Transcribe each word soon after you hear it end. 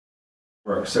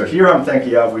So here I'm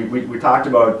thinking of, we talked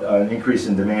about an increase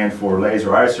in demand for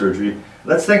laser eye surgery.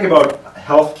 Let's think about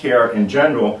healthcare in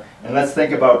general, and let's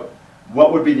think about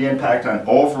what would be the impact on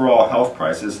overall health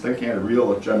prices, thinking at a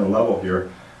real general level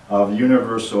here, of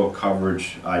universal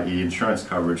coverage, i.e. insurance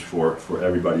coverage for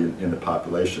everybody in the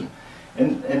population.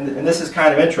 And this is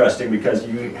kind of interesting because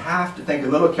you have to think a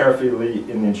little carefully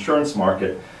in the insurance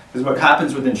market, because what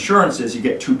happens with insurance is you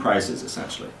get two prices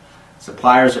essentially.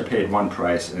 Suppliers are paid one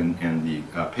price and the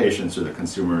patients or the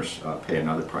consumers pay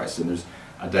another price. And there's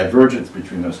a divergence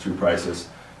between those two prices.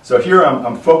 So here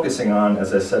I'm focusing on,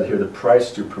 as I said here, the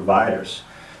price to providers.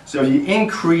 So if you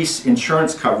increase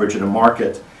insurance coverage in a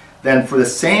market, then for the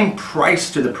same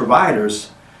price to the providers,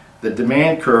 the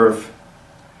demand curve,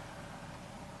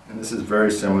 and this is very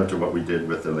similar to what we did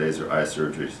with the laser eye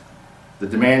surgeries, the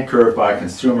demand curve by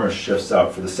consumers shifts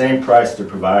up. For the same price to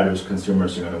providers,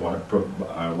 consumers are going to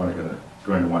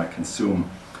want to consume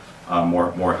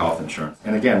more health insurance.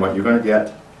 And again, what you're going to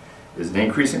get is an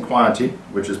increase in quantity,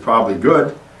 which is probably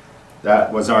good.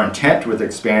 That was our intent with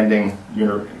expanding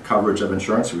coverage of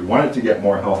insurance. We wanted to get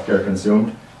more health care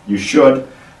consumed. You should,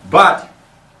 but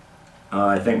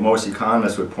I think most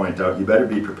economists would point out you better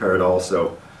be prepared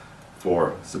also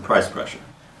for some price pressure.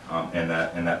 And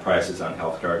that prices on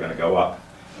healthcare are going to go up.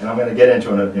 And I'm going to get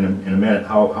into in a minute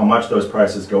how much those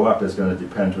prices go up is going to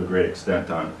depend to a great extent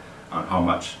on how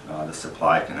much the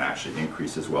supply can actually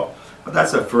increase as well. But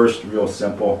that's a first real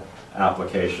simple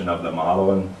application of the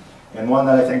model, and one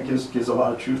that I think gives a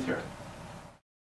lot of truth here.